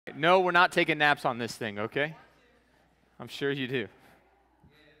No, we're not taking naps on this thing, okay? I'm sure you do.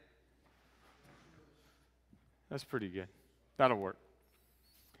 That's pretty good. That'll work.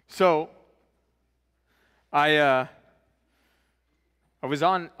 So, I was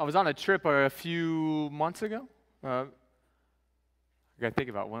on a trip a few months ago. I gotta think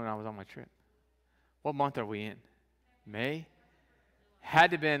about when I was on my trip. What month are we in? May?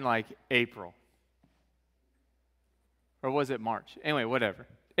 Had to been like April. Or was it March? Anyway, whatever.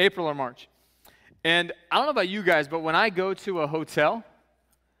 April or March. And I don't know about you guys, but when I go to a hotel,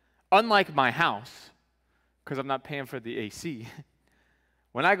 unlike my house, because I'm not paying for the AC,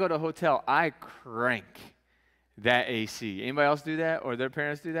 when I go to a hotel, I crank that AC. Anybody else do that, or their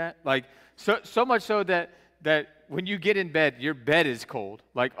parents do that? Like, so much so that when you get in bed, your bed is cold.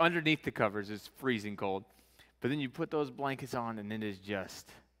 Like, underneath the covers, it's freezing cold. But then you put those blankets on, and it is just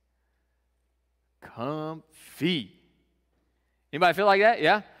comfy. Anybody feel like that?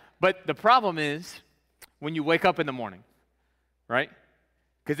 Yeah? But the problem is when you wake up in the morning, right?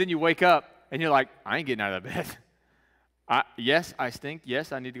 Because then you wake up, and you're like, I ain't getting out of bed. Yes, I stink.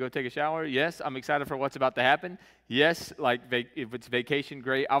 Yes, I need to go take a shower. Yes, I'm excited for what's about to happen. Yes, like if it's vacation,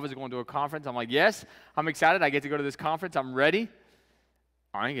 great. I was going to a conference. I'm like, yes, I'm excited. I get to go to this conference. I'm ready.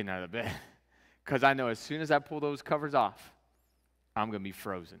 I ain't getting out of bed because I know as soon as I pull those covers off, I'm going to be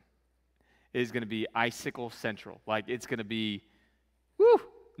frozen. It is going to be icicle central. Like it's going to be, whoo,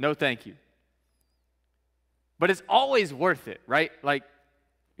 no thank you. But it's always worth it, right? Like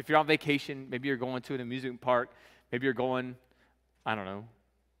if you're on vacation, maybe you're going to an amusement park. Maybe you're going, I don't know,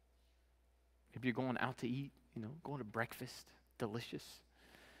 maybe you're going out to eat, going to breakfast, delicious.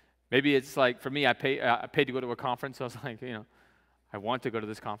 Maybe it's like, for me, I paid to go to a conference, so I was like, I want to go to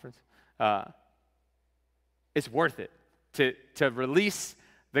this conference. It's worth it to release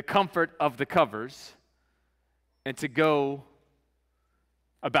the comfort of the covers and to go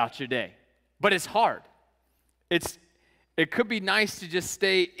about your day. But it's hard. It could be nice to just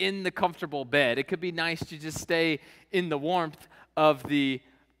stay in the comfortable bed. It could be nice to just stay in the warmth of the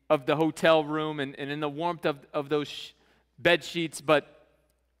hotel room and in the warmth of those bed sheets, but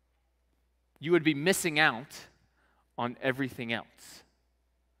you would be missing out on everything else.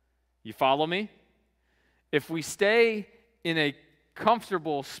 You follow me? If we stay in a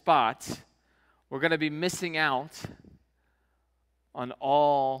comfortable spot, we're going to be missing out on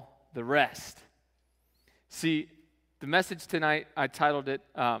all the rest. See, the message tonight, I titled it,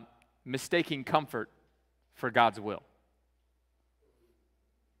 Mistaking Comfort for God's Will.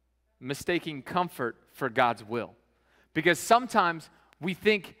 Mistaking comfort for God's will. Because sometimes we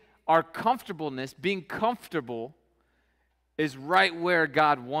think our comfortableness, being comfortable, is right where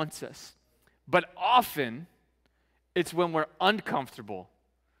God wants us. But often, it's when we're uncomfortable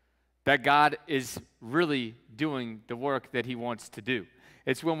that God is really doing the work that He wants to do.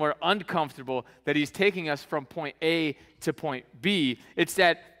 It's when we're uncomfortable that He's taking us from point A to point B. It's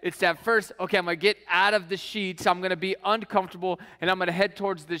that first, okay, I'm going to get out of the sheets. I'm going to be uncomfortable, and I'm going to head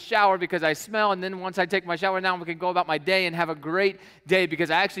towards the shower because I smell. And then once I take my shower, now I can go about my day and have a great day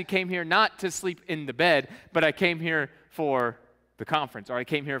because I actually came here not to sleep in the bed, but I came here for the conference, or I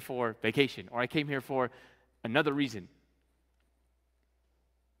came here for vacation, or I came here for another reason.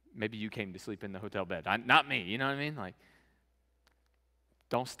 Maybe you came to sleep in the hotel bed. Not me, you know what I mean? Like,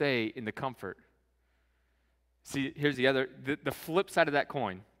 don't stay in the comfort. See, here's the flip side of that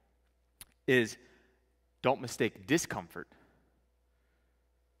coin is don't mistake discomfort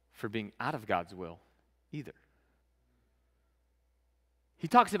for being out of God's will either. He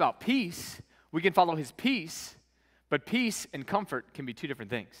talks about peace. We can follow His peace, but peace and comfort can be two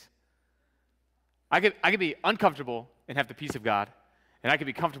different things. I could be uncomfortable and have the peace of God, and I could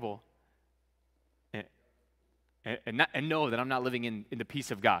be comfortable and know that I'm not living in the peace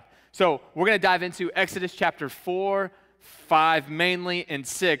of God. So we're going to dive into Exodus chapter 4, 5 mainly, and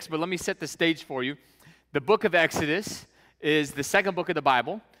 6. But let me set the stage for you. The book of Exodus is the second book of the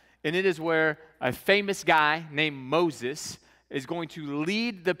Bible, and it is where a famous guy named Moses is going to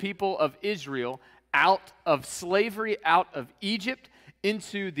lead the people of Israel out of slavery, out of Egypt,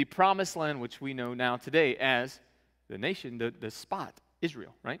 into the promised land, which we know now today as the nation, the spot,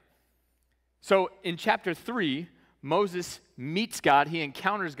 Israel, right? So in chapter 3, Moses meets God. He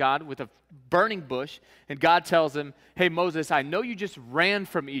encounters God with a burning bush, and God tells him, hey, Moses, I know you just ran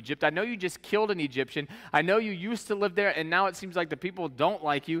from Egypt. I know you just killed an Egyptian. I know you used to live there, and now it seems like the people don't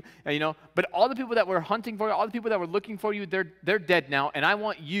like you, but all the people that were hunting for you, all the people that were looking for you, they're dead now, and I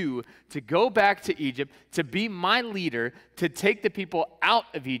want you to go back to Egypt, to be my leader, to take the people out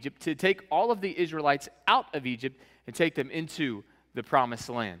of Egypt, to take all of the Israelites out of Egypt and take them into the promised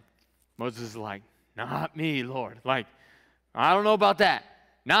land. Moses is like, not me, Lord. Like, I don't know about that.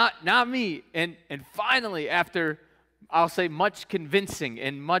 not me. And finally, after, I'll say, much convincing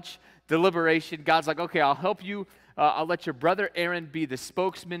and much deliberation, God's like, okay, I'll help you. I'll let your brother Aaron be the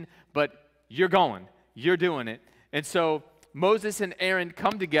spokesman, but you're going. You're doing it. And so Moses and Aaron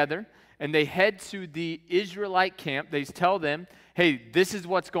come together, and they head to the Israelite camp. They tell them, hey, this is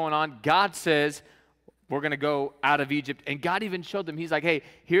what's going on. God says we're going to go out of Egypt. And God even showed them, he's like, hey,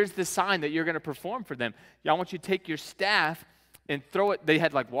 here's the sign that you're going to perform for them. I want you to take your staff and throw it. They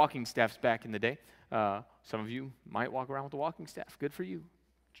had like walking staffs back in the day. Some of you might walk around with a walking staff. Good for you.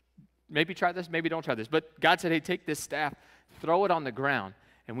 Maybe try this, maybe don't try this. But God said, hey, take this staff, throw it on the ground.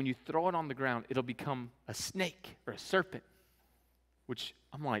 And when you throw it on the ground, it'll become a snake or a serpent, which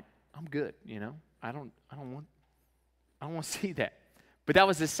I'm like, I'm good, you know. I don't want to see that. But that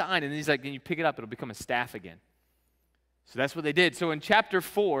was the sign. And he's like, then you pick it up, it'll become a staff again. So that's what they did. So in chapter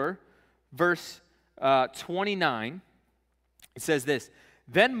 4, verse 29, it says this,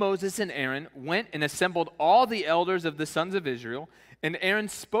 then Moses and Aaron went and assembled all the elders of the sons of Israel, and Aaron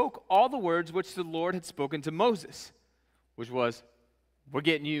spoke all the words which the Lord had spoken to Moses, which was, we're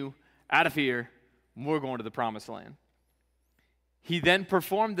getting you out of here, and we're going to the promised land. He then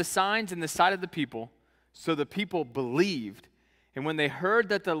performed the signs in the sight of the people, so the people believed. And when they heard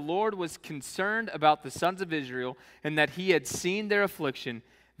that the Lord was concerned about the sons of Israel and that he had seen their affliction,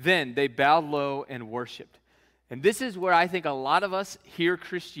 then they bowed low and worshiped. And this is where I think a lot of us hear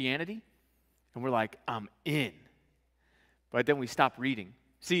Christianity, and we're like, I'm in. But then we stop reading.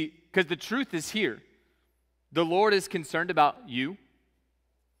 See, because the truth is here. The Lord is concerned about you.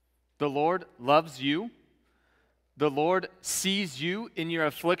 The Lord loves you. The Lord sees you in your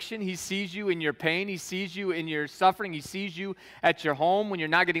affliction. He sees you in your pain. He sees you in your suffering. He sees you at your home when you're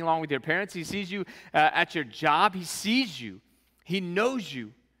not getting along with your parents. He sees you at your job. He sees you. He knows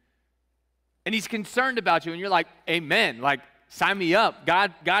you. And he's concerned about you. And you're like, amen. Like, sign me up.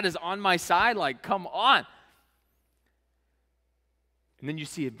 God is on my side. Like, come on. And then you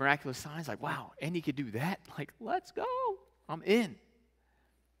see a miraculous signs like, wow, and he could do that. Like, let's go. I'm in.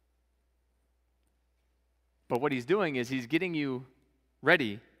 But what he's doing is he's getting you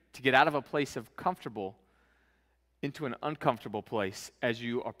ready to get out of a place of comfortable into an uncomfortable place as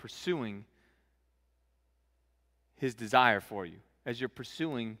you are pursuing his desire for you, as you're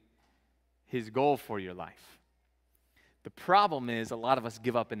pursuing his goal for your life. The problem is a lot of us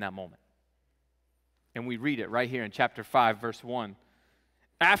give up in that moment. And we read it right here in chapter 5, verse 1.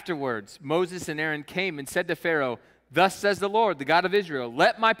 Afterwards, Moses and Aaron came and said to Pharaoh, thus says the Lord, the God of Israel,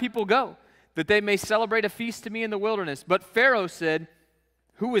 let my people go, that they may celebrate a feast to me in the wilderness. But Pharaoh said,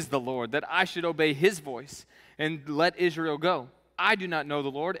 who is the Lord, that I should obey his voice and let Israel go? I do not know the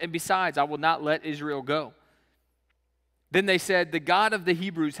Lord, and besides, I will not let Israel go. Then they said, the God of the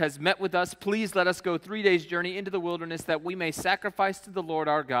Hebrews has met with us. Please let us go 3 days' journey into the wilderness, that we may sacrifice to the Lord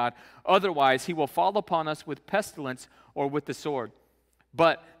our God. Otherwise, he will fall upon us with pestilence or with the sword.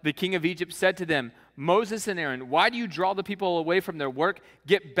 But the king of Egypt said to them, Moses and Aaron, why do you draw the people away from their work?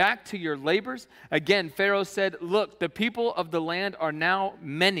 Get back to your labors. Again, Pharaoh said, look, the people of the land are now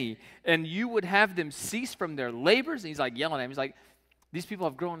many, and you would have them cease from their labors? And he's like yelling at him. He's like, these people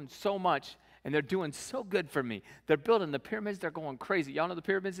have grown so much, and they're doing so good for me. They're building the pyramids. They're going crazy. Y'all know the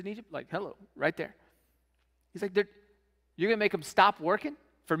pyramids in Egypt? Like, hello, right there. He's like, you're going to make them stop working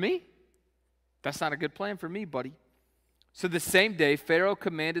for me? That's not a good plan for me, buddy. So the same day, Pharaoh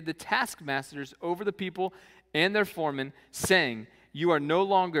commanded the taskmasters over the people and their foremen, saying, you are no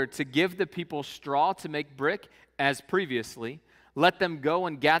longer to give the people straw to make brick as previously. Let them go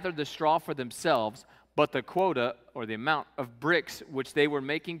and gather the straw for themselves, but the quota, or the amount of bricks which they were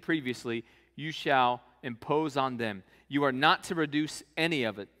making previously, you shall impose on them. You are not to reduce any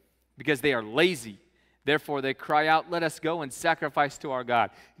of it, because they are lazy. Therefore they cry out, let us go and sacrifice to our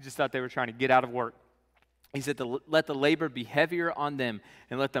God. He just thought they were trying to get out of work. He said, let the labor be heavier on them,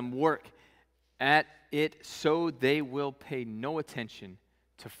 and let them work at it so they will pay no attention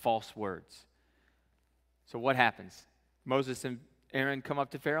to false words. So what happens? Moses and Aaron come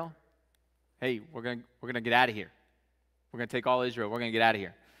up to Pharaoh. Hey, we're gonna get out of here. We're going to take all Israel. We're going to get out of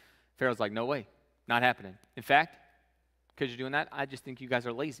here. Pharaoh's like, no way, not happening. In fact, because you're doing that, I just think you guys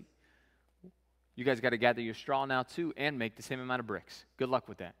are lazy. You guys got to gather your straw now too and make the same amount of bricks. Good luck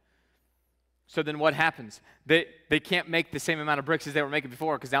with that. So then what happens? They can't make the same amount of bricks as they were making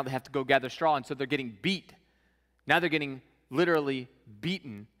before because now they have to go gather straw, and so they're getting beat. Now they're getting literally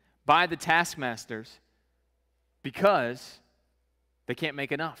beaten by the taskmasters because they can't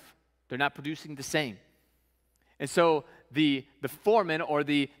make enough. They're not producing the same. And so the foreman or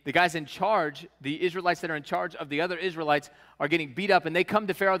the guys in charge, the Israelites that are in charge of the other Israelites are getting beat up, and they come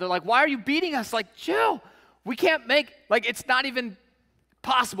to Pharaoh. They're like, why are you beating us? Like, chill. We can't make, like, it's not even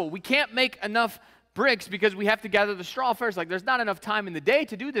possible. We can't make enough bricks because we have to gather the straw first. Like, there's not enough time in the day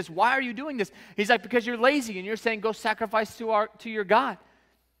to do this. Why are you doing this? He's like, because you're lazy and you're saying, go sacrifice to your God.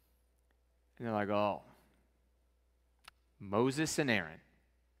 And they're like, oh, Moses and Aaron,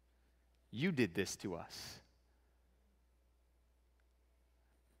 you did this to us.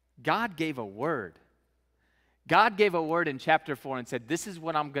 God gave a word. God gave a word in chapter 4 and said, this is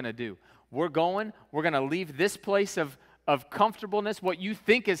what I'm going to do. We're going to leave this place of comfortableness, what you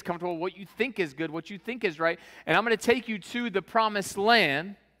think is comfortable, what you think is good, what you think is right, and I'm going to take you to the promised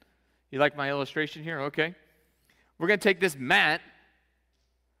land. You like my illustration here? Okay. We're going to take this mat,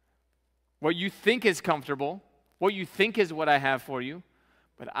 what you think is comfortable, what you think is what I have for you,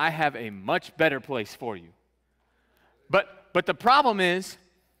 but I have a much better place for you. But the problem is,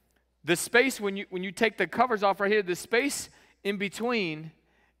 the space, when you take the covers off right here, the space in between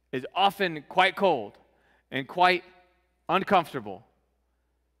is often quite cold and quite uncomfortable.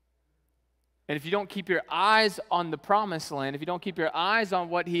 And if you don't keep your eyes on the promised land, if you don't keep your eyes on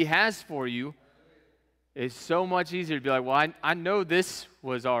what he has for you, it's so much easier to be like, well, I know this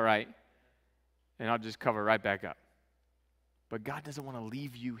was all right, and I'll just cover right back up. But God doesn't want to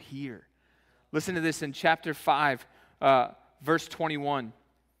leave you here. Listen to this in chapter 5, verse 21.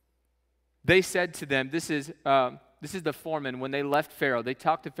 They said to them, this is the foreman, when they left Pharaoh. They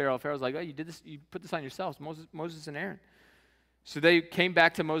talked to Pharaoh. Pharaoh's like, oh, you did this, you put this on yourselves, Moses and Aaron. So they came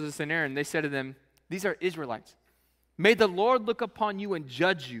back to Moses and Aaron. They said to them, these are Israelites. May the Lord look upon you and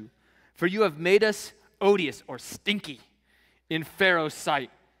judge you, for you have made us odious or stinky in Pharaoh's sight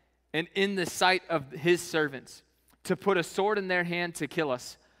and in the sight of his servants, to put a sword in their hand to kill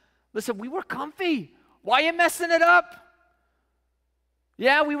us. Listen, we were comfy. Why are you messing it up?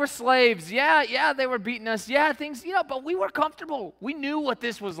 Yeah, we were slaves. Yeah, they were beating us. Yeah, things, but we were comfortable. We knew what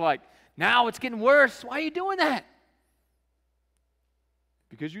this was like. Now it's getting worse. Why are you doing that?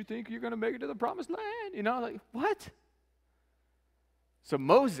 Because you think you're going to make it to the promised land. Like, what? So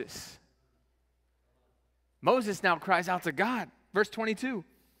Moses now cries out to God. Verse 22.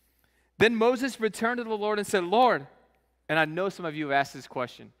 Then Moses returned to the Lord and said, Lord, and I know some of you have asked this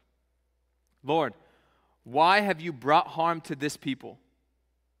question, Lord, why have you brought harm to this people?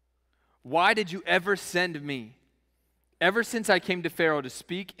 Why did you ever send me? Ever since I came to Pharaoh to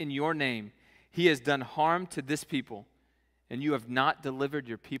speak in your name, he has done harm to this people, and you have not delivered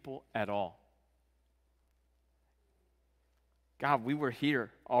your people at all. God, we were here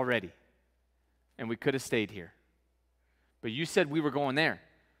already, and we could have stayed here. But you said we were going there.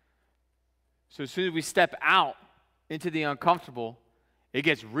 So as soon as we step out into the uncomfortable, it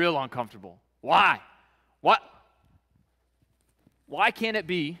gets real uncomfortable. Why? Why can't it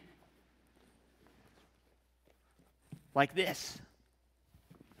be like this?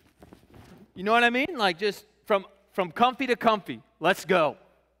 You know what I mean? Like just from comfy to comfy. Let's go.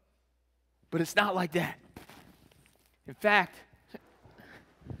 But it's not like that. In fact,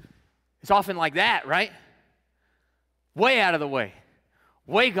 it's often like that, right? Way out of the way.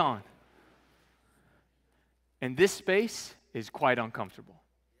 Way gone. And this space is quite uncomfortable.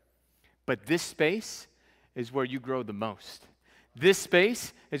 But this space is where you grow the most. This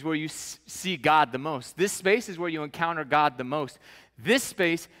space is where you see God the most. This space is where you encounter God the most. This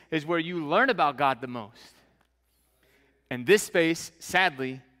space is where you learn about God the most. And this space,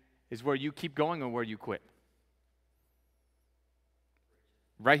 sadly, is where you keep going or where you quit.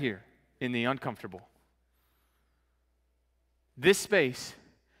 Right here, in the uncomfortable. This space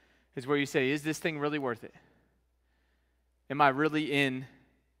is where you say, is this thing really worth it? Am I really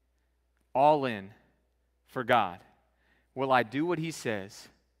all in for God? Will I do what he says,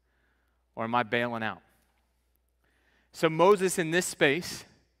 or am I bailing out? So Moses in this space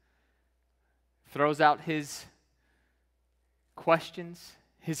throws out his questions,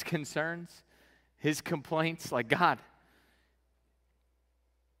 his concerns, his complaints, like, God,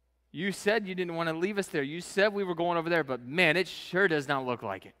 you said you didn't want to leave us there. You said we were going over there, but man, it sure does not look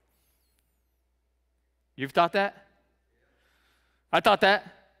like it. You've thought that? I thought that.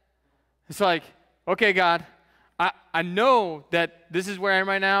 It's like, okay, God, I know that this is where I am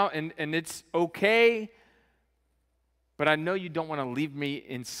right now, and it's okay, but I know you don't want to leave me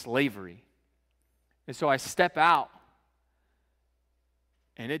in slavery. And so I step out,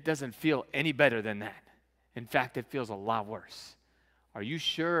 and it doesn't feel any better than that. In fact, it feels a lot worse. Are you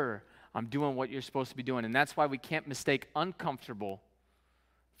sure I'm doing what you're supposed to be doing? And that's why we can't mistake uncomfortable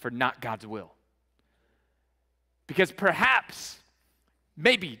for not God's will. Because perhaps,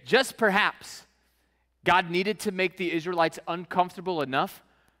 maybe, just perhaps, God needed to make the Israelites uncomfortable enough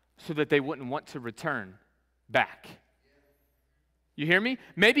so that they wouldn't want to return back. You hear me?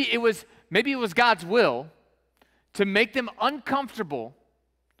 Maybe it was God's will to make them uncomfortable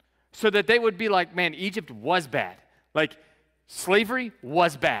so that they would be like, man, Egypt was bad. Like, slavery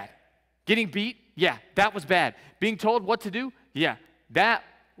was bad. Getting beat, yeah, that was bad. Being told what to do, yeah, that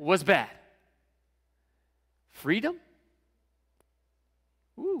was bad. Freedom?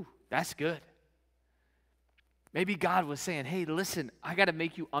 Ooh, that's good. Maybe God was saying, hey, listen, I got to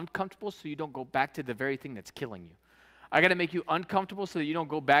make you uncomfortable so you don't go back to the very thing that's killing you. I got to make you uncomfortable so that you don't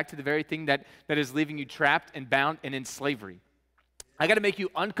go back to the very thing that is leaving you trapped and bound and in slavery. I got to make you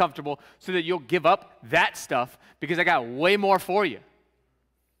uncomfortable so that you'll give up that stuff because I got way more for you.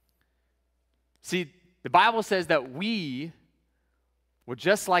 See, the Bible says that we were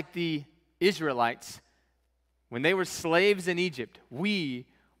just like the Israelites when they were slaves in Egypt. We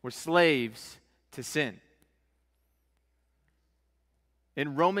were slaves to sin.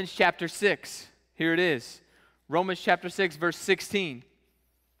 In Romans chapter 6, here it is. Romans chapter 6, verse 16.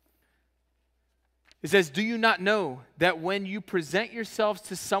 It says, do you not know that when you present yourselves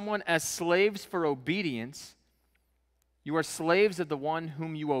to someone as slaves for obedience, you are slaves of the one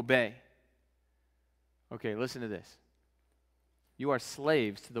whom you obey? Okay, listen to this. You are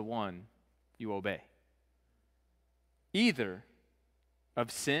slaves to the one you obey. Either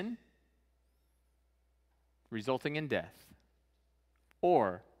of sin, resulting in death,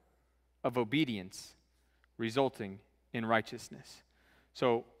 or of obedience, resulting in righteousness.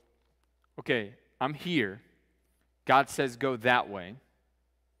 So, okay, I'm here. God says go that way.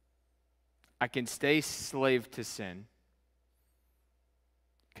 I can stay slave to sin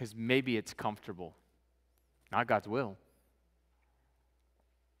because maybe it's comfortable. Not God's will.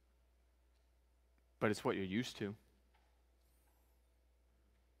 But it's what you're used to.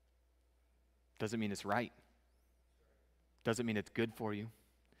 Doesn't mean it's right. Doesn't mean it's good for you.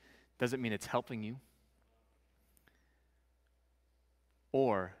 Doesn't mean it's helping you.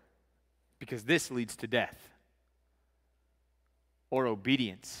 Or, because this leads to death. Or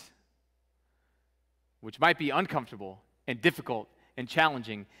obedience, which might be uncomfortable and difficult and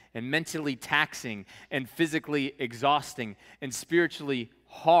challenging and mentally taxing and physically exhausting and spiritually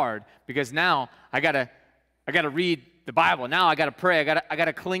hard, because now I gotta read the Bible. Now I gotta pray. I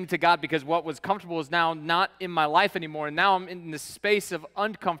gotta cling to God because what was comfortable is now not in my life anymore. And now I'm in this space of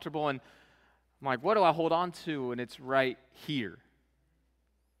uncomfortable, and I'm like, what do I hold on to? And it's right here.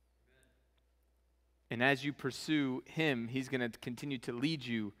 And as you pursue Him, He's going to continue to lead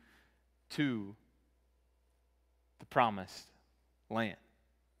you to the promised land.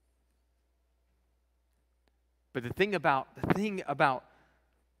 But the thing about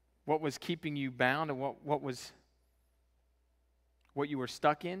what was keeping you bound and what you were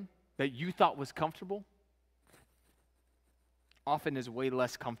stuck in that you thought was comfortable often is way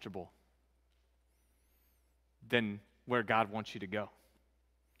less comfortable than where God wants you to go.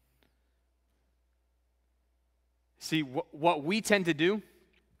 See, what we tend to do,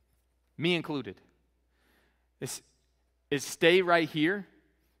 me included, is stay right here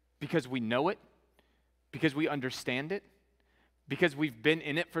because we know it, because we understand it, because we've been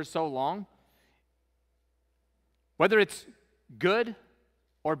in it for so long. Whether it's good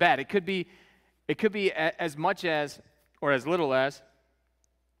or bad, it could be as much as or as little as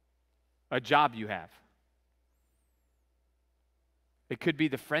a job you have. It could be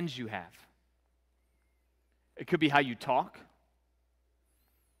the friends you have. It could be how you talk.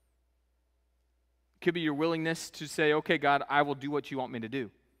 It could be your willingness to say, okay, God, I will do what you want me to do.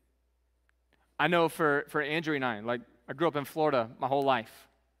 I know for Andrew and I grew up in Florida my whole life.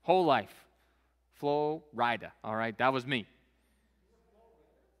 Florida, all right? That was me.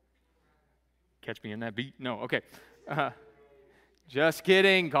 Catch me in that beat? No, okay. Just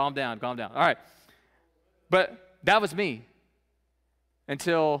kidding. Calm down. All right. But that was me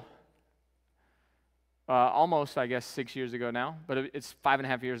until almost, I guess, 6 years ago now, but it's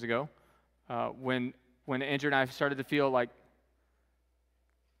 5.5 years ago, when Andrew and I started to feel like,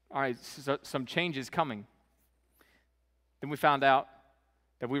 all right, so some change is coming. Then we found out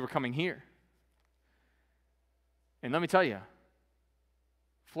that we were coming here. And let me tell you,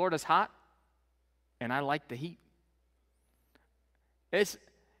 Florida's hot, and I like the heat. It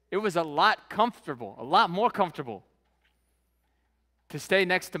was a lot more comfortable to stay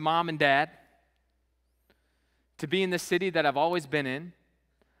next to mom and dad, to be in the city that I've always been in,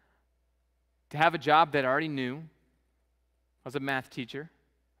 to have a job that I already knew. I was a math teacher.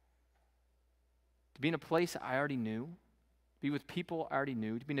 To be in a place I already knew, be with people I already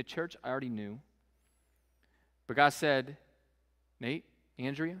knew, to be in a church I already knew. But God said, Nate,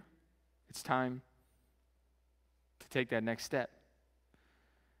 Andrea, it's time to take that next step.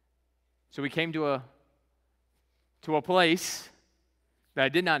 So we came to a place that I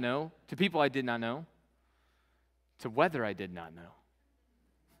did not know, to people I did not know, to weather I did not know.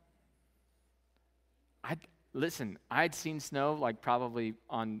 listen, I'd seen snow like probably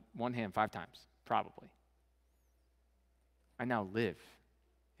on one hand 5 times, probably. I now live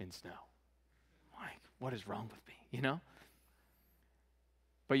in snow. Like, what is wrong with me, you know?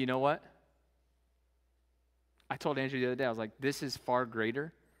 But you know what? I told Andrew the other day, I was like, this is far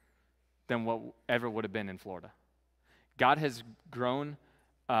greater than what ever would have been in Florida. God has grown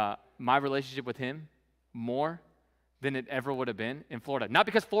my relationship with him more than it ever would have been in Florida. Not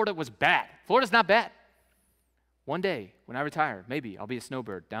because Florida was bad. Florida's not bad. One day, when I retire, maybe I'll be a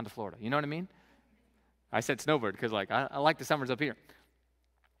snowbird down to Florida. You know what I mean? I said snowbird because like I like the summers up here.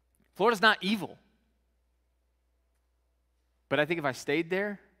 Florida's not evil. But I think if I stayed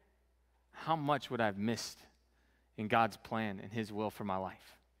there, how much would I have missed in God's plan and his will for my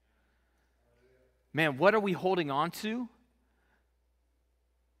life? Man, what are we holding on to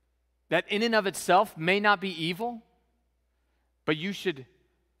that in and of itself may not be evil, but you should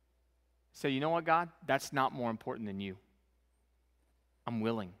say, you know what, God? That's not more important than you. I'm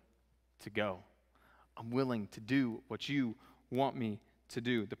willing to go. I'm willing to do what you want me to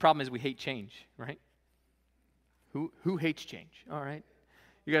do. The problem is we hate change, right? Who hates change? All right.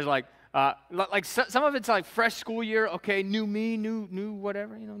 You guys are like some of it's like fresh school year, okay, new me, new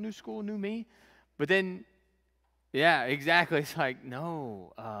whatever, new school, new me. But then, yeah, exactly. It's like,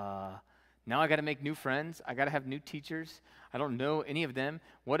 no, now I got to make new friends. I got to have new teachers. I don't know any of them.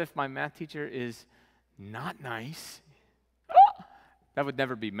 What if my math teacher is not nice? That would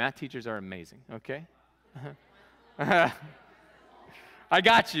never be. Math teachers are amazing, okay? I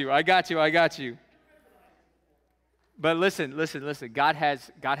got you. But listen. God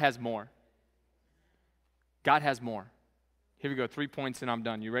has more. God has more. Here we go. 3 points and I'm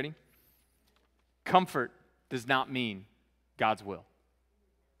done. You ready? Comfort does not mean God's will.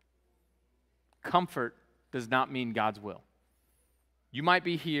 Comfort does not mean God's will. You might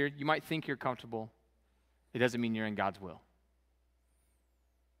be here. You might think you're comfortable. It doesn't mean you're in God's will.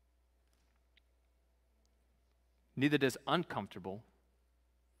 Neither does uncomfortable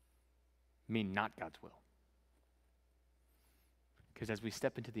mean not God's will. Because as we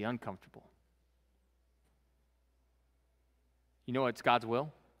step into the uncomfortable, you know what's God's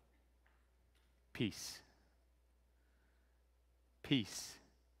will? Peace. Peace.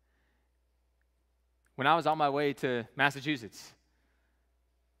 When I was on my way to Massachusetts,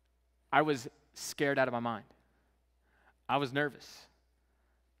 I was scared out of my mind. I was nervous.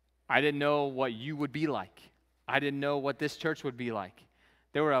 I didn't know what you would be like. I didn't know what this church would be like.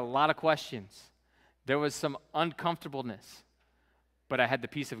 There were a lot of questions. There was some uncomfortableness, but I had the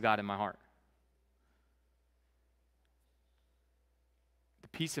peace of God in my heart. The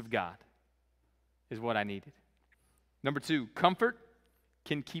peace of God is what I needed. Number 2, comfort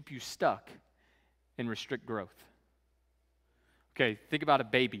can keep you stuck and restrict growth. Okay, think about a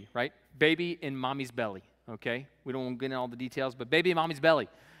baby, right? Baby in mommy's belly, okay? We don't want to get into all the details, but baby in mommy's belly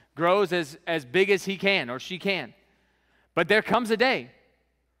grows as big as he can or she can. But there comes a day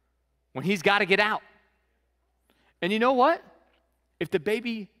when he's got to get out. And you know what? If the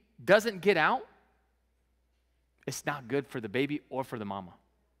baby doesn't get out, it's not good for the baby or for the mama.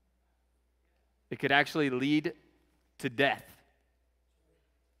 It could actually lead to death.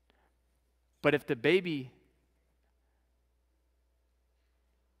 But if the baby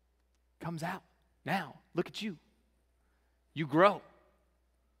comes out, now, look at you. You grow.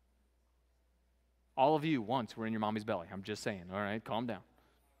 All of you once were in your mommy's belly. I'm just saying, all right? Calm down.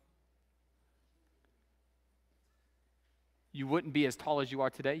 You wouldn't be as tall as you are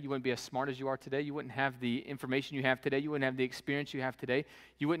today. You wouldn't be as smart as you are today. You wouldn't have the information you have today. You wouldn't have the experience you have today.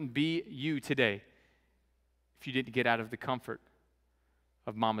 You wouldn't be you today if you didn't get out of the comfort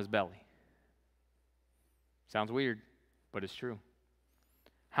of mama's belly. Sounds weird, but it's true.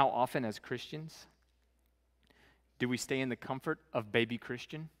 How often as Christians do we stay in the comfort of baby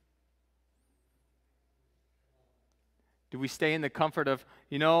Christian? Do we stay in the comfort of,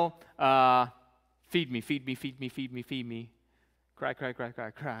 feed me, feed me, feed me, feed me, feed me, cry, cry, cry,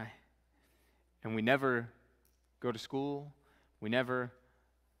 cry, cry, and we never go to school, we never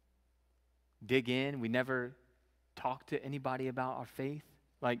dig in, we never talk to anybody about our faith?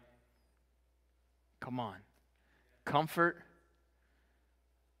 Like, come on. Comfort,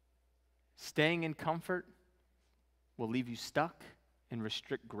 staying in comfort will leave you stuck and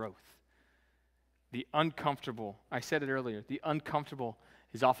restrict growth. The uncomfortable, I said it earlier, the uncomfortable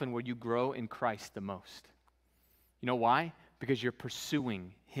is often where you grow in Christ the most. You know why? Because you're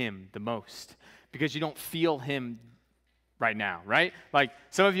pursuing him the most. Because you don't feel him right now, right? Like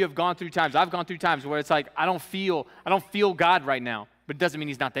some of you have gone through times, I've gone through times where it's like, I don't feel God right now, but it doesn't mean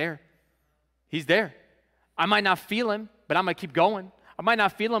he's not there. He's there. I might not feel him, but I'm going to keep going. I'm I might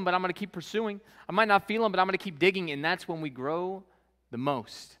not feel them, but I'm going to keep pursuing. I might not feel them, but I'm going to keep digging, and that's when we grow the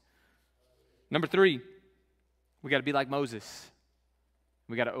most. Number 3, we got to be like Moses.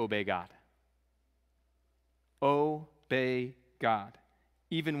 We got to obey God. Obey God,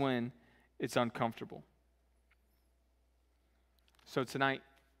 even when it's uncomfortable. So tonight,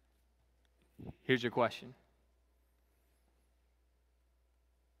 here's your question.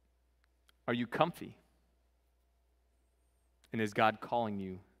 Are you comfy? And is God calling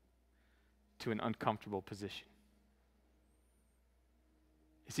you to an uncomfortable position?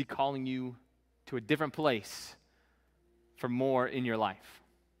 Is he calling you to a different place for more in your life?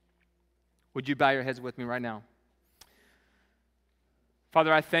 Would you bow your heads with me right now?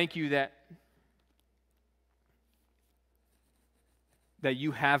 Father, I thank you that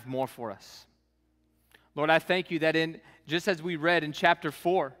you have more for us. Lord, I thank you that just as we read in chapter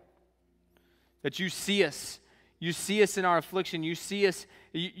 4, that you see us. You see us in our affliction. You see us.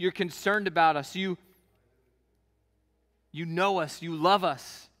 You're concerned about us. You know us. You love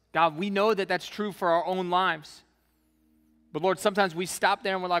us. God, we know that that's true for our own lives. But Lord, sometimes we stop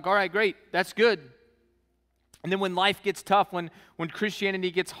there and we're like, all right, great, that's good. And then when life gets tough, when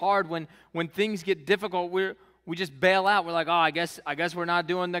Christianity gets hard, when things get difficult, we just bail out. We're like, oh, I guess we're not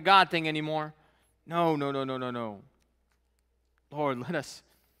doing the God thing anymore. No. Lord, let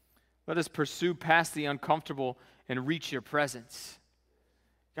us pursue past the uncomfortable and reach your presence.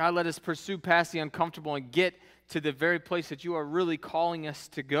 God, let us pursue past the uncomfortable and get to the very place that you are really calling us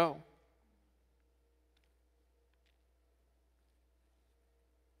to go.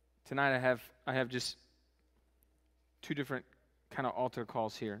 Tonight I have just 2 different kind of altar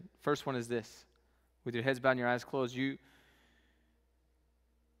calls here. First one is this. With your heads bowed and your eyes closed, you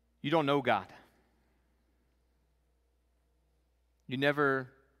don't know God. You never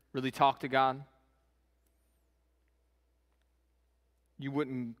really talk to God. You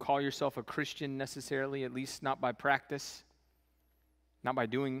wouldn't call yourself a Christian necessarily, at least not by practice, not by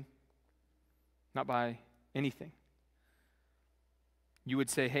doing, not by anything. You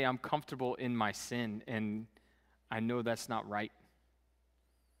would say, hey, I'm comfortable in my sin, and I know that's not right.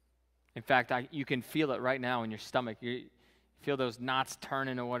 In fact, you can feel it right now in your stomach. You feel those knots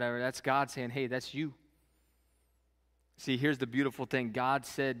turning or whatever. That's God saying, hey, that's you. See, here's the beautiful thing. God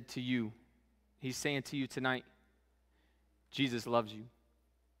said to you, he's saying to you tonight, Jesus loves you.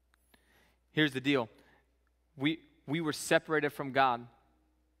 Here's the deal. We were separated from God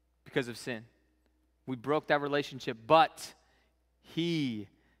because of sin. We broke that relationship, but he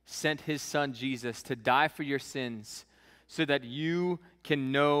sent his son Jesus to die for your sins so that you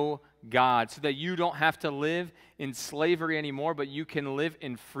can know God, so that you don't have to live in slavery anymore, but you can live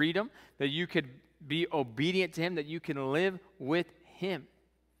in freedom, that you could be obedient to him, that you can live with him.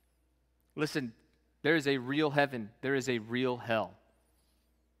 Listen, there is a real heaven. There is a real hell.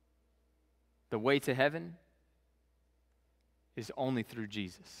 The way to heaven is only through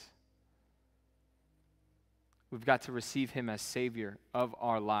Jesus. We've got to receive him as Savior of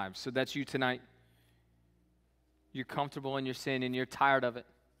our lives. So that's you tonight. You're comfortable in your sin and you're tired of it.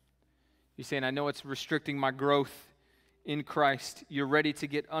 You're saying, I know it's restricting my growth in Christ. You're ready to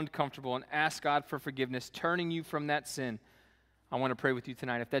get uncomfortable and ask God for forgiveness, turning you from that sin. I want to pray with you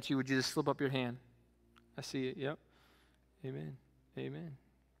tonight. If that's you, would you just slip up your hand? I see it. Yep. Amen. Amen.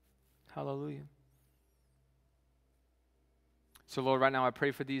 Hallelujah. So, Lord, right now I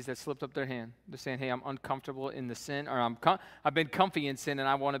pray for these that slipped up their hand. They're saying, hey, I'm uncomfortable in the sin, or I've been comfy in sin and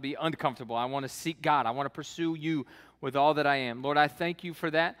I want to be uncomfortable. I want to seek God. I want to pursue you with all that I am. Lord, I thank you for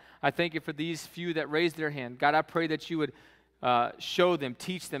that. I thank you for these few that raised their hand. God, I pray that you would show them,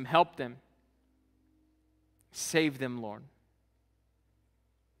 teach them, help them, save them, Lord.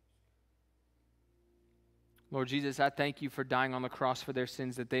 Lord Jesus, I thank you for dying on the cross for their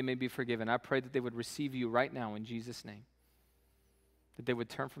sins that they may be forgiven. I pray that they would receive you right now in Jesus' name. That they would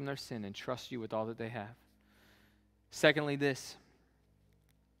turn from their sin and trust you with all that they have. Secondly, this.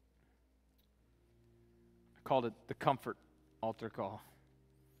 I called it the comfort altar call.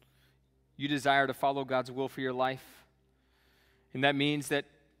 You desire to follow God's will for your life. And that means that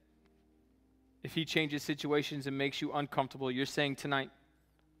if he changes situations and makes you uncomfortable, you're saying tonight,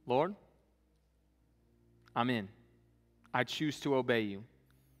 Lord, I'm in. I choose to obey you.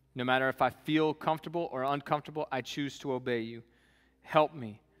 No matter if I feel comfortable or uncomfortable, I choose to obey you. Help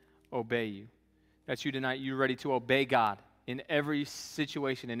me obey you. That's you tonight. You're ready to obey God in every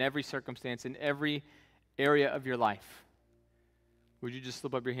situation, in every circumstance, in every area of your life. Would you just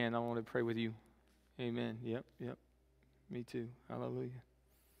slip up your hand? I want to pray with you. Amen. Yep. Me too. Hallelujah.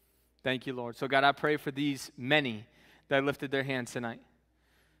 Thank you, Lord. So, God, I pray for these many that lifted their hands tonight,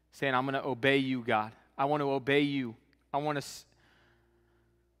 saying, I'm going to obey you, God. I want to obey you. I want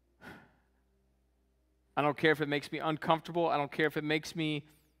I don't care if it makes me uncomfortable. I don't care if it makes me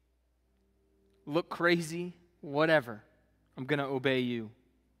look crazy, whatever. I'm going to obey you.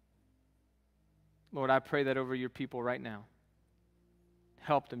 Lord, I pray that over your people right now.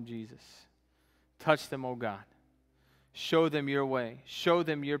 Help them, Jesus. Touch them, oh God. Show them your way. Show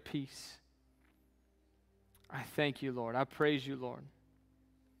them your peace. I thank you, Lord. I praise you, Lord.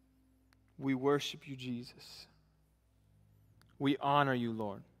 We worship you, Jesus. We honor you,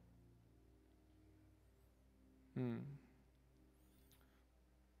 Lord.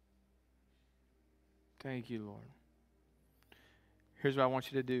 Thank you, Lord. Here's what I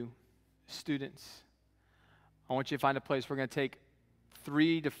want you to do. Students, I want you to find a place. We're going to take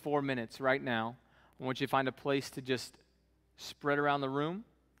 3 to 4 minutes right now. I want you to find a place to just spread around the room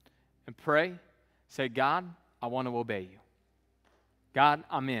and pray. Say, God, I want to obey you. God,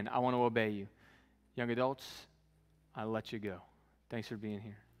 I'm in. I want to obey you. Young adults, I let you go. Thanks for being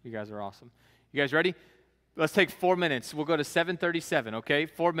here. You guys are awesome. You guys ready? Let's take 4 minutes. We'll go to 7:37, okay?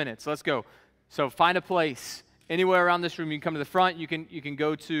 4 minutes. Let's go. So find a place. Anywhere around this room, you can come to the front. You can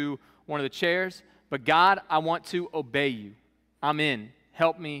go to one of the chairs. But God, I want to obey you. I'm in.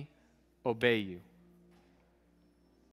 Help me obey you.